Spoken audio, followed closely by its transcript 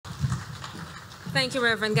Thank you,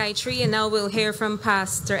 Reverend Gayatri. And now we'll hear from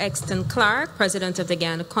Pastor Exton Clarke, President of the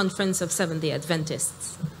Guyana Conference of Seventh-day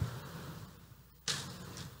Adventists.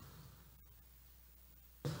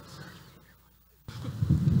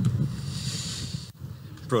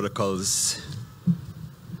 Protocols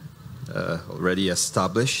already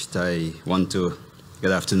established. Good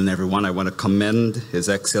afternoon, everyone. I want to commend His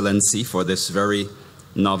Excellency for this very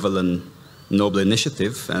novel and noble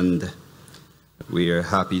initiative, and we are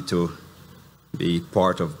happy to be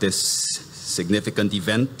part of this significant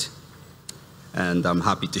event. And I'm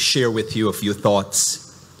happy to share with you a few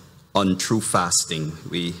thoughts on true fasting.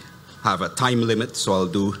 We have a time limit, so I'll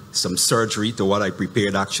do some surgery to what I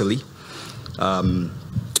prepared actually.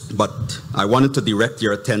 But I wanted to direct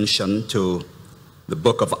your attention to the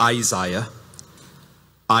book of Isaiah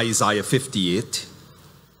 58,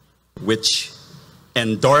 which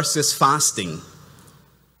endorses fasting,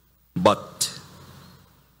 but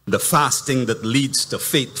the fasting that leads to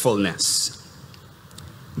faithfulness.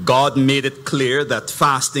 God made it clear that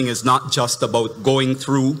fasting is not just about going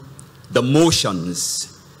through the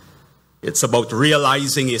motions. It's about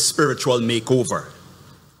realizing a spiritual makeover.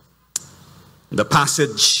 The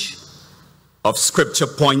passage of Scripture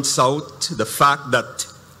points out the fact that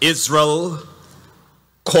Israel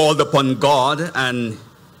called upon God and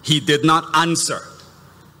He did not answer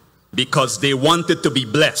because they wanted to be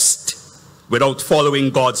blessed without following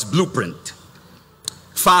God's blueprint.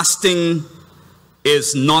 Fasting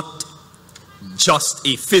is not just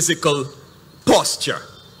a physical posture.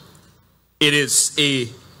 It is a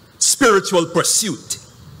spiritual pursuit.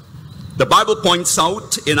 The Bible points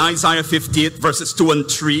out in Isaiah 58 verses 2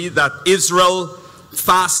 and 3 that Israel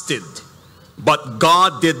fasted, but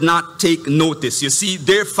God did not take notice. You see,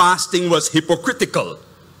 their fasting was hypocritical.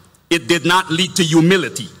 It did not lead to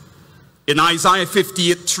humility. In Isaiah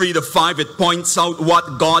 58, 3-5, it points out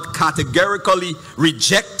what God categorically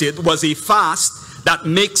rejected was a fast that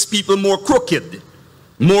makes people more crooked,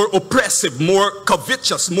 more oppressive, more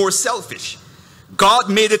covetous, more selfish. God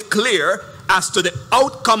made it clear as to the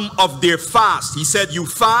outcome of their fast. He said, you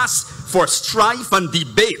fast for strife and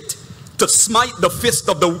debate, to smite the fist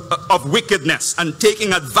of wickedness and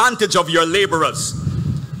taking advantage of your laborers.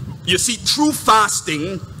 You see, true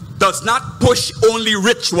fasting does not push only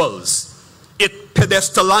rituals. It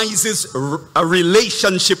pedestalizes a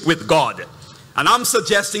relationship with God. And I'm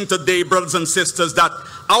suggesting today, brothers and sisters, that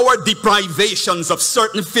our deprivations of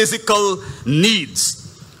certain physical needs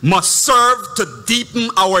must serve to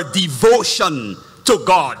deepen our devotion to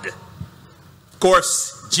God. Of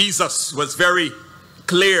course, Jesus was very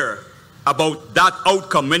clear about that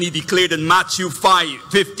outcome when He declared in Matthew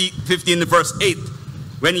 15 verse 8,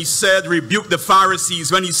 when He said, rebuke the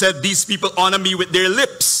Pharisees, when He said, these people honor me with their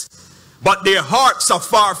lips, but their hearts are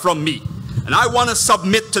far from me. And I want to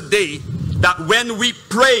submit today that when we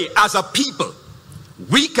pray as a people,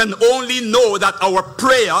 we can only know that our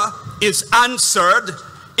prayer is answered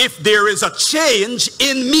if there is a change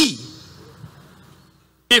in me.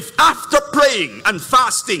 If after praying and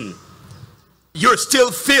fasting, you're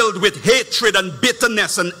still filled with hatred and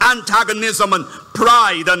bitterness and antagonism and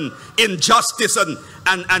pride and injustice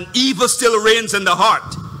and evil still reigns in the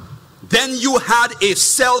heart, then you had a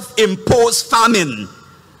self-imposed famine,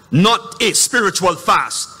 not a spiritual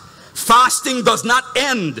fast. Fasting does not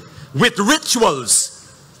end with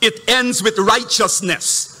rituals. It ends with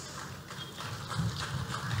righteousness.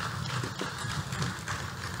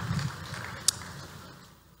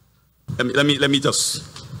 Let me just,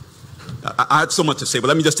 I had so much to say, but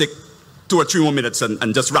let me just take 2 or 3 more minutes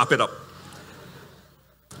and just wrap it up.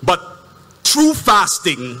 But true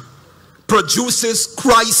fasting produces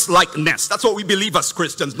Christ-likeness. That's what we believe as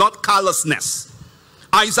Christians, not callousness.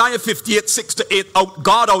 Isaiah 58, 6-8,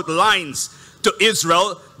 God outlines to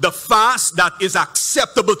Israel the fast that is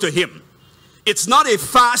acceptable to Him. It's not a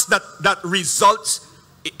fast that results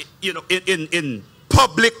in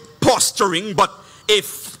public posturing, but a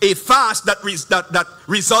fast that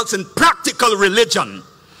results in practical religion.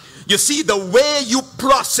 You see, the way you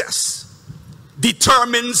process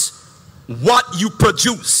determines what you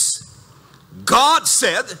produce. God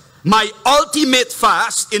said, my ultimate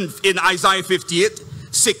fast in Isaiah 58,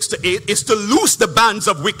 6-8, is to loose the bands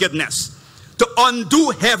of wickedness, to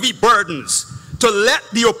undo heavy burdens, to let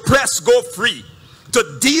the oppressed go free,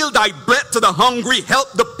 to deal thy bread to the hungry,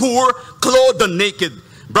 help the poor, clothe the naked.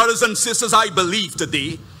 Brothers and sisters, I believe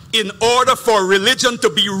today, in order for religion to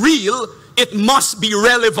be real, it must be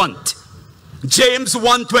relevant. James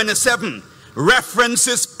 1:27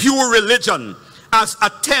 references pure religion as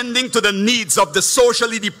attending to the needs of the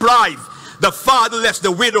socially deprived, the fatherless,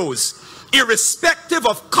 the widows, irrespective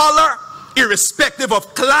of color, irrespective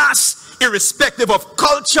of class, irrespective of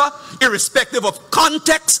culture, irrespective of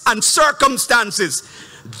context and circumstances.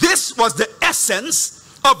 This was the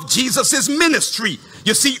essence of Jesus' ministry.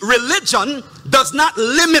 You see, religion does not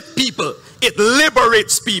limit people, it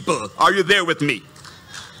liberates people. Are you there with me?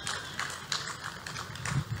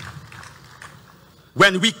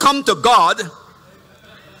 When we come to God,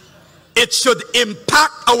 it should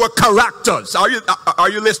impact our characters. Are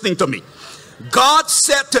you listening to me? God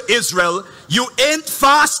said to Israel, you ain't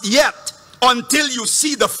fast yet until you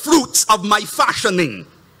see the fruits of my fashioning.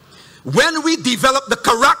 When we develop the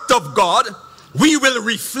character of God, we will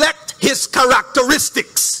reflect his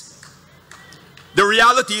characteristics. The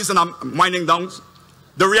reality is, and I'm winding down,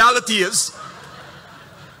 the reality is,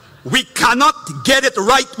 we cannot get it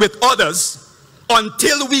right with others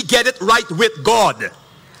until we get it right with God.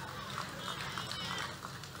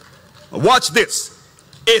 Watch this.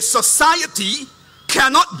 A society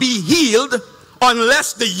cannot be healed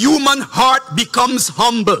unless the human heart becomes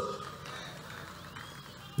humble.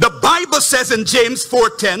 The Bible says in James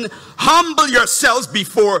 4:10, humble yourselves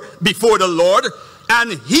before the Lord,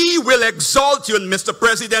 and he will exalt you. And Mr.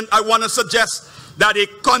 President, I want to suggest that a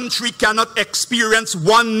country cannot experience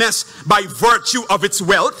oneness by virtue of its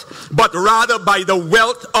wealth, but rather by the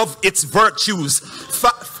wealth of its virtues.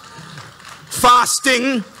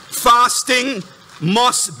 Fasting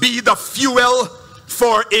must be the fuel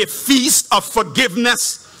for a feast of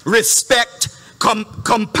forgiveness, respect,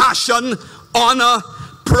 compassion, honor,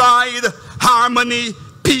 pride, harmony,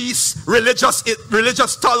 peace,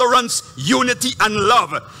 religious tolerance, unity, and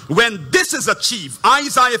love. When this is achieved,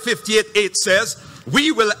 Isaiah 58:8 says,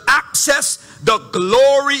 we will access the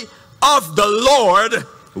glory of the Lord,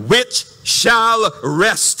 which shall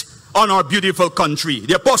rest on our beautiful country.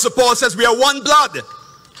 The Apostle Paul says we are one blood.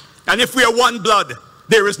 And if we are one blood,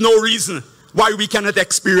 there is no reason why we cannot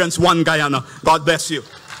experience one Guyana. God bless you.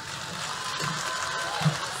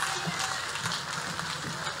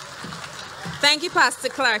 Thank you, Pastor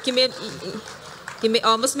Clarke. You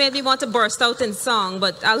almost made me want to burst out in song,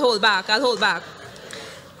 but I'll hold back.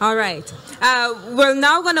 All right. We're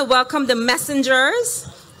now going to welcome the messengers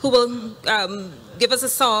who will give us a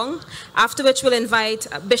song, after which we'll invite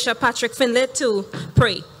Bishop Patrick Finlay to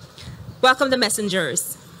pray. Welcome the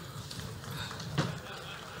messengers.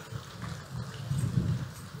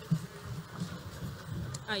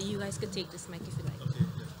 You guys could take this mic if you like. Okay.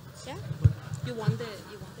 Yeah? You want it on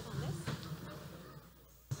this?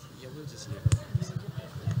 Yeah, we'll just leave it.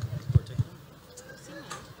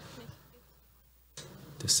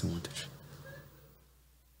 Disadvantage.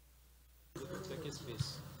 Take his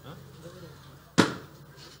face. Huh?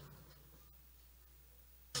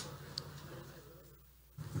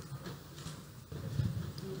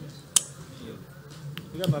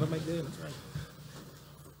 You got another mic there? That's right.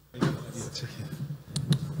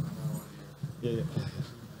 Yeah.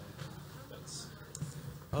 Thanks.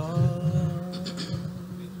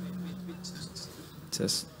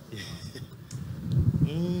 Test.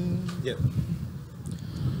 Yeah.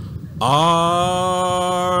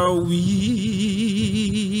 Are we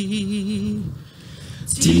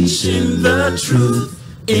teaching the truth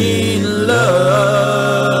in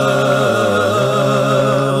love,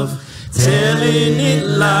 telling it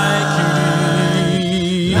like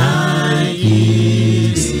it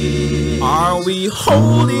is? Are we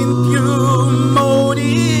holding pure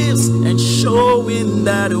motives and showing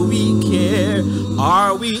that we care?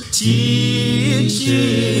 Are we teaching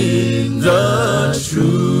the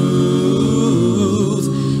truth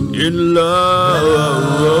in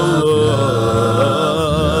love?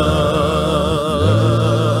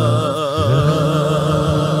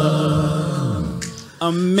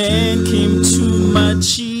 A man came to my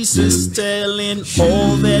Jesus telling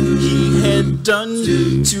all that he had done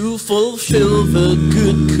to fulfill the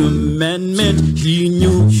good commandment. He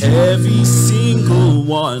knew every single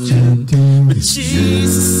one. But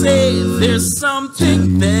Jesus said there's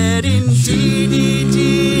something that indeed he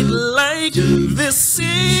did like. The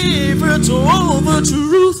Savior told the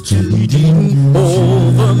truth. He didn't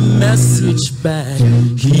hold the message back.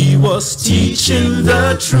 He was teaching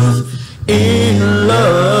the truth in love,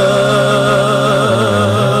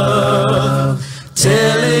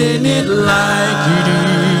 telling it like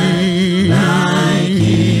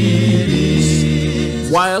it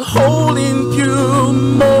is, while holding pure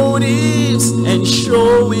motives and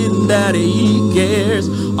showing that he cares.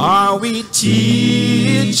 Are we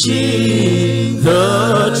teaching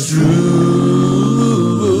the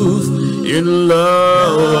truth in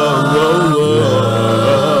love?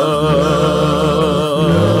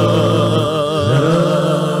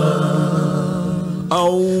 A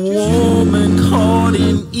woman caught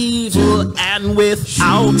in evil and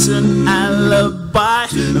without an alibi.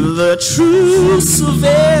 The truth's so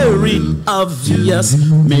very obvious,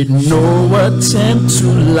 made no attempt to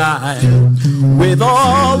lie. With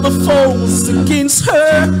all the foes against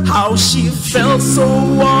her, how she felt so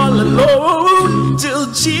all alone,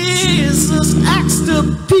 till Jesus asked the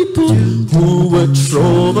people who would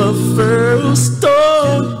throw the first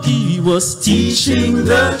stone. He was teaching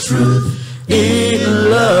the truth in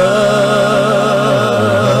love,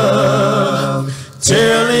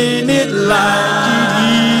 telling it like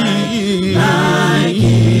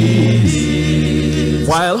it is,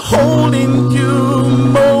 while holding you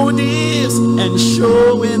motives and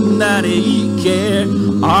showing that he cared.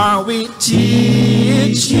 Are we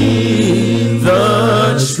teaching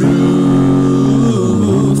the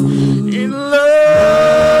truth in love?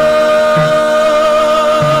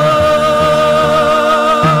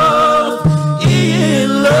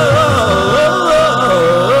 In love,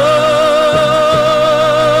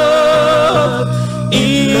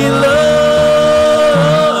 in love,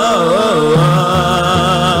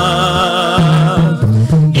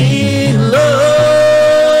 in love.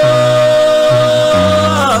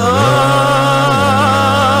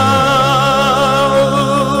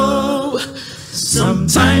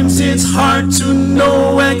 Sometimes it's hard to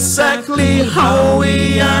know exactly how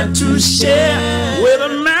we are to share with the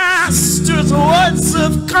master's words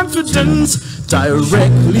of confidence.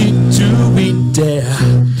 Directly do we dare?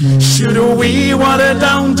 Should we water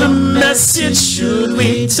down the message? Should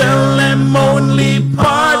we tell them only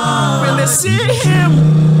part? Will they see him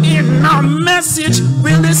in our message?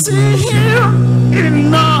 Will they see him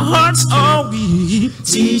in our hearts? Are we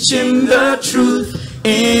teaching the truth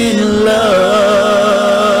in love,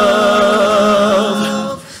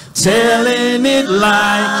 telling it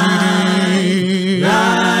like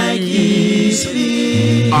it is?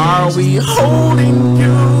 Are we holding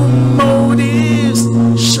you motives,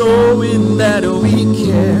 showing that we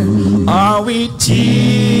care? Are we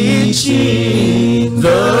teaching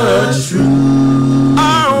the truth?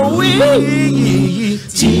 Are we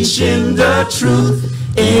teaching the truth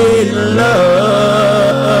in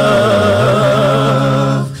love,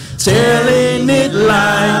 telling it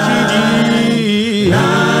like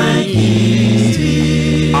it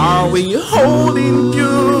is? Are we holding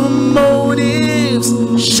you motives,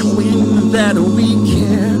 showing that we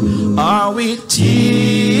care? Are we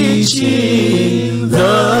teaching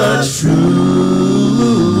the truth?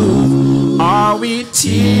 Are we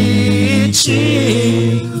teaching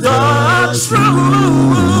the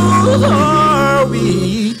truth? Are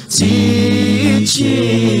we teaching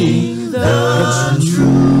the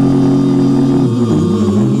truth?